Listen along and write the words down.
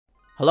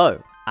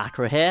Hello,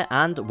 Akra here,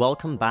 and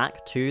welcome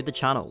back to the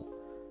channel.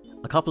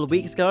 A couple of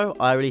weeks ago,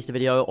 I released a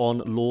video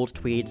on Lord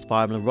Tweed's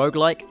Fire Emblem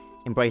Roguelite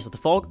Embrace of the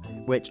Fog,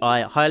 which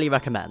I highly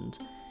recommend.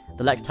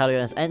 The Lex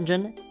Talionis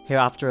engine,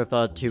 hereafter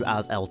referred to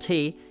as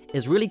LT,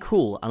 is really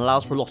cool and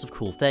allows for a lot of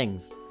cool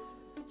things.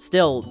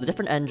 Still, the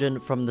different engine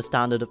from the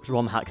standard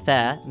ROM hack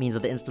fare means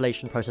that the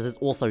installation process is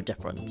also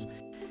different.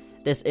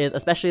 This is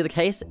especially the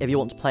case if you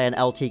want to play an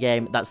LT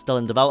game that's still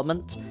in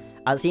development,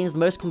 as it seems the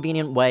most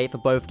convenient way for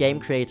both game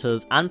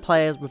creators and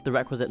players with the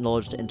requisite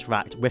knowledge to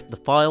interact with the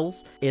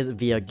files is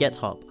via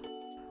GitHub,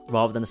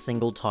 rather than a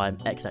single-time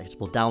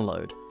executable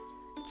download.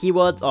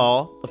 Keywords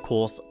are, of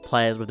course,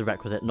 players with the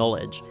requisite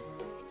knowledge.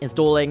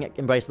 Installing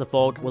Embrace of the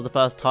Fog was the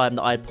first time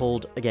that I'd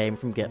pulled a game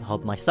from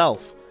GitHub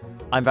myself.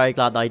 I'm very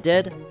glad that I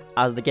did,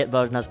 as the Git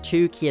version has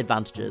two key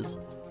advantages.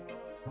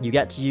 You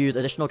get to use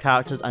additional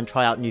characters and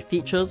try out new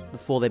features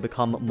before they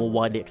become more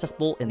widely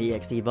accessible in the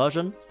EXE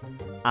version,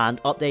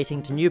 and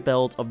updating to new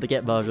builds of the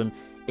Git version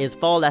is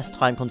far less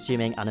time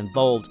consuming and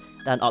involved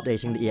than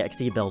updating the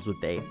EXE builds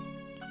would be.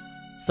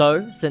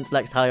 So, since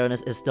Lex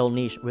Talionis is still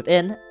niche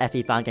within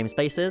FE fangame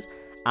spaces,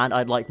 and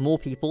I'd like more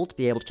people to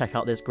be able to check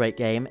out this great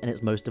game in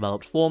its most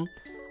developed form,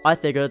 I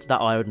figured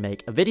that I would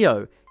make a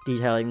video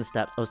detailing the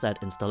steps of said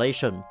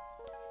installation.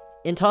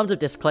 In terms of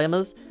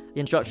disclaimers,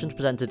 the instructions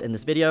presented in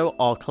this video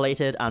are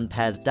collated and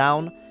pared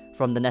down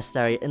from the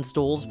necessary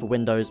installs for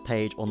Windows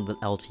page on the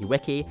LT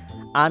Wiki,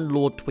 and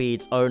Lord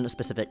Tweed's own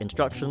specific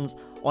instructions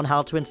on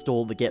how to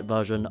install the Git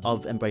version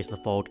of Embrace the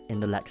Fog in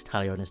the Lex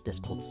Talionis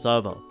Discord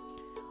server.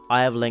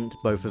 I have linked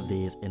both of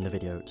these in the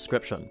video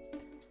description.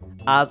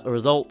 As a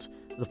result,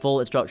 the full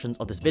instructions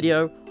of this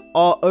video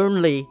are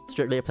only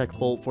strictly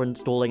applicable for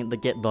installing the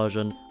Git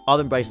version of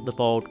Embrace the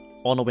Fog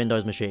on a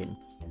Windows machine.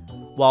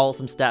 While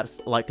some steps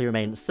likely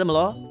remain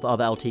similar for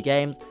other LT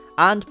games,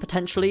 and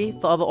potentially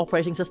for other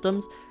operating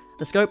systems,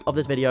 the scope of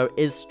this video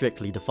is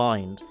strictly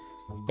defined.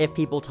 If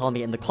people tell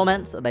me in the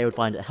comments that they would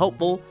find it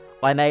helpful,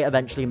 I may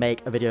eventually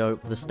make a video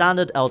for the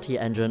standard LT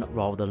engine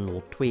rather than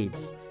Lord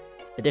Tweed's.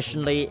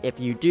 Additionally, if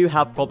you do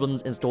have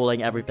problems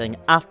installing everything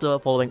after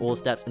following all the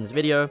steps in this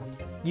video,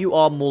 you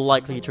are more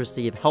likely to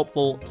receive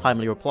helpful,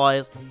 timely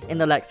replies in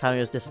the Lex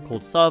Talionis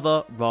Discord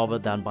server rather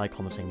than by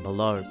commenting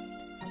below.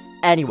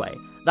 Anyway,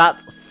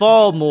 that's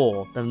far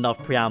more than enough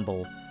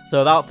preamble, so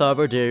without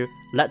further ado,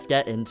 let's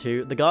get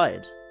into the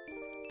guide.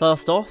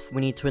 First off,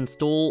 we need to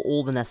install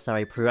all the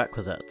necessary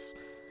prerequisites.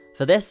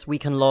 For this, we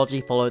can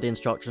largely follow the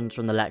instructions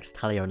from the Lex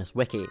Talionis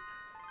wiki.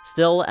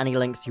 Still, any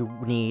links you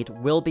need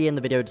will be in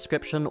the video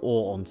description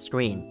or on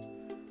screen.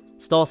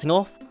 Starting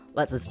off,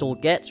 let's install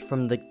Git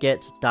from the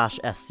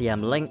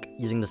git-scm link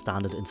using the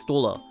standard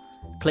installer.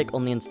 Click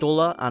on the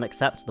installer and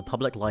accept the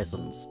public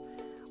license.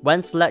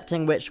 When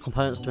selecting which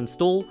components to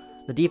install,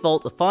 the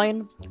defaults are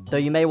fine, though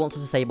you may want to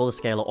disable the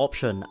scalar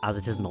option as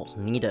it is not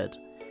needed.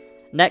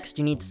 Next,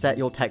 you need to set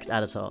your text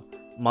editor.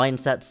 Mine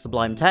sets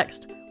Sublime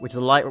Text, which is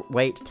a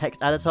lightweight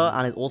text editor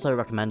and is also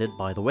recommended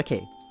by the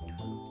wiki.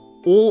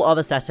 All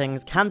other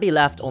settings can be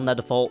left on their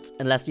default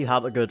unless you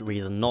have a good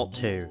reason not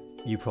to.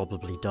 You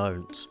probably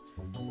don't.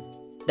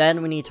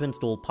 Then we need to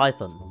install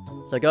Python.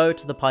 So go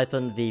to the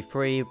Python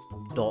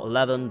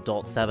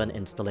v3.11.7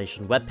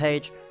 installation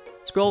webpage,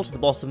 scroll to the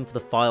bottom for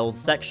the Files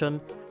section,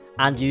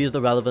 and use the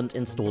relevant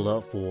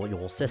installer for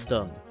your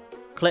system.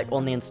 Click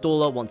on the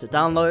installer once it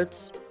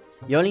downloads.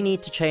 You only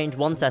need to change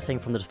one setting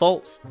from the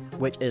defaults,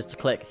 which is to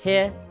click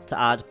here to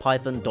add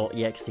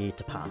python.exe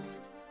to path.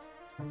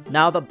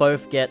 Now that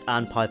both Git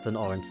and Python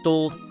are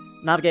installed,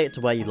 navigate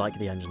to where you'd like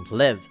the engine to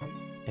live.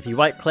 If you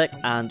right click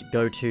and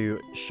go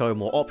to show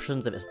more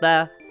options if it's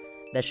there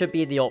should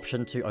be the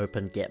option to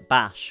open Git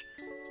Bash.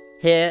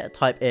 Here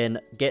type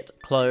in git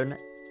clone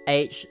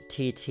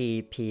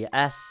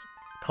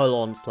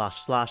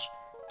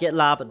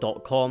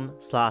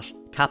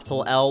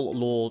https://gitlab.com/L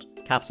Lord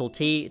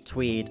T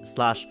Tweed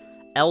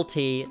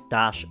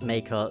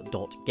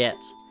 /lt-maker.git.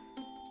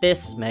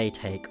 This may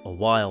take a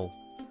while.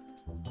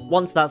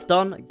 Once that's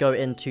done, go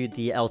into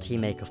the LT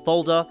Maker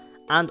folder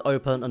and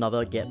open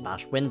another Git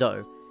Bash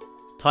window.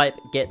 Type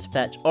git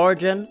fetch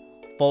origin,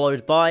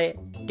 followed by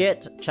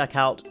git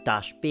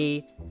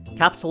checkout-b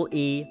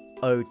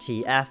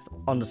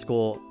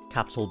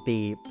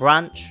EOTF_B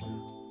branch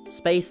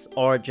space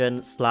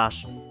origin /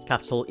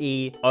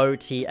 EOTF_B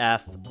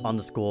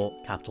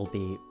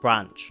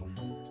branch.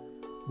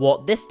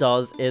 What this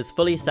does is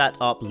fully set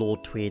up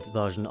Lord Tweed's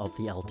version of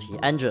the LT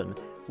engine,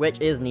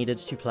 which is needed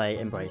to play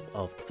Embrace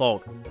of the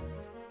Fog.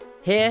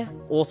 Here,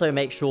 also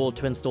make sure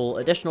to install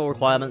additional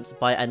requirements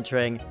by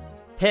entering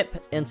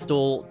pip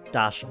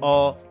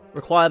install-r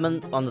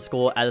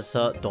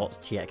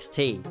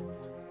requirements_editor.txt.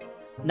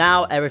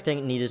 Now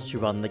everything needed to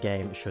run the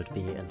game should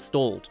be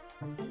installed.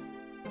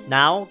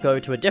 Now go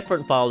to a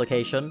different file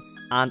location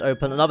and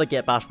open another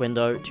Git Bash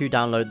window to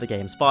download the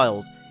game's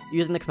files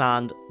using the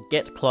command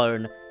git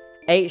clone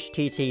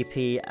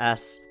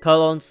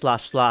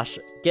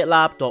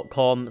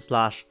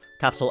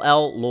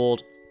https://gitlab.com/L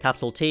Lord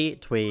T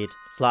Tweed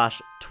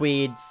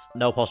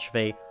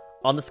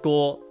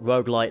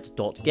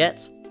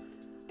 /tweeds_roguelite.git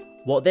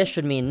What this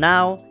should mean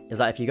now is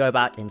that if you go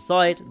back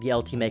inside the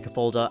LT Maker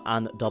folder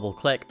and double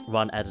click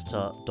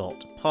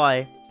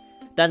runeditor.py,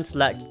 then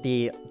select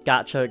the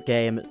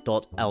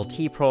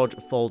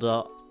gachagame.ltproj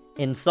folder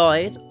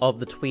inside of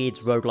the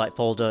Tweeds roguelite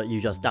folder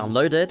you just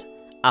downloaded,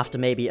 after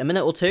maybe a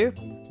minute or two,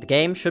 the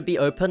game should be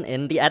open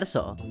in the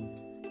editor.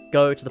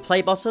 Go to the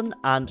play button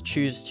and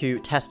choose to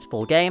test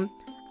full game,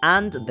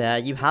 and there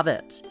you have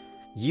it.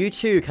 You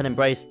too can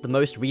embrace the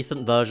most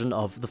recent version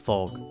of the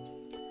fog.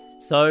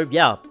 So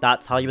yeah,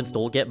 that's how you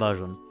install Git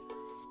version.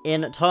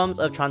 In terms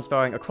of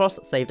transferring across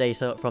save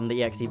data from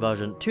the exe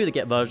version to the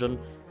Git version,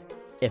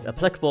 if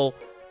applicable,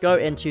 go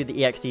into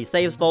the exe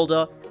saves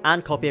folder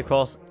and copy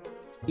across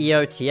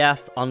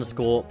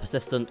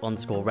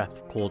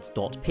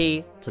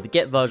eotf_persistent_records.p to the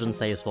Git version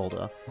saves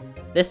folder.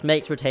 This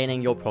makes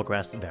retaining your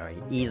progress very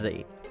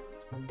easy.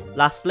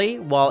 Lastly,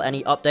 while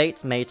any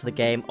updates made to the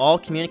game are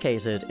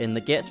communicated in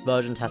the Git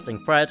version testing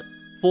thread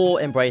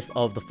for Embrace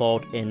of the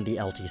Fog in the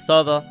LT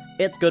server,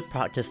 it's good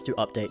practice to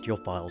update your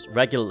files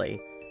regularly.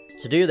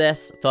 To do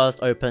this,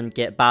 first open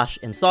git bash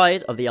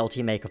inside of the LT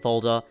Maker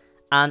folder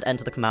and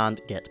enter the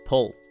command git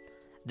pull.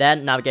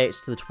 Then navigate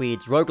to the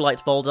Tweeds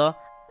roguelite folder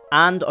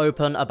and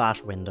open a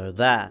bash window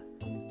there,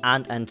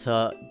 and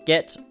enter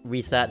git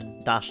reset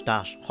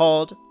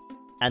 --hard,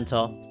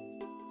 enter,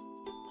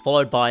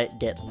 followed by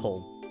git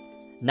pull.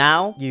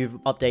 Now you've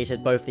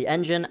updated both the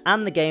engine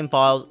and the game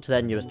files to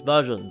their newest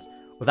versions,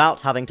 without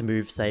having to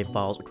move save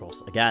files across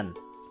again.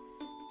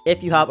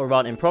 If you have a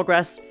run in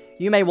progress,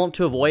 you may want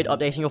to avoid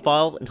updating your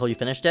files until you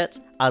finished it,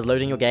 as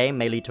loading your game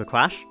may lead to a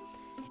crash.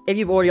 If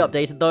you've already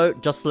updated though,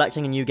 just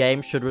selecting a new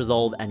game should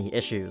resolve any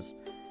issues.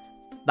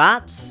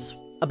 That's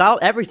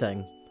about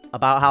everything.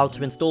 About how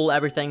to install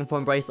everything for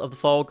Embrace of the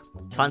Fog,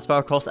 transfer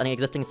across any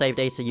existing save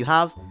data you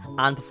have,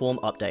 and perform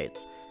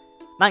updates.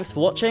 Thanks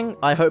for watching.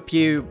 I hope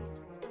you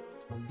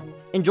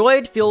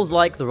enjoyed feels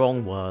like the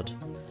wrong word.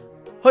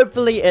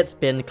 Hopefully it's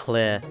been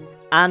clear,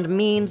 and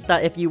means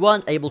that if you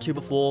weren't able to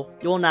before,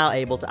 you're now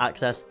able to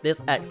access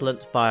this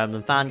excellent Fire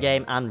Emblem fan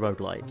game and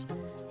roguelite.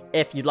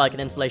 If you'd like an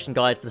installation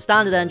guide for the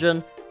standard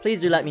engine, please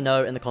do let me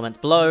know in the comments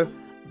below,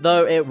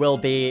 though it will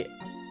be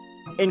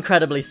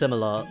incredibly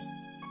similar.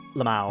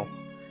 Lamau.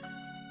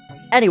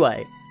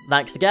 Anyway,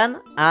 thanks again,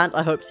 and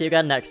I hope to see you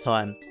again next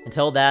time.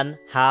 Until then,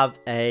 have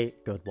a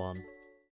good one.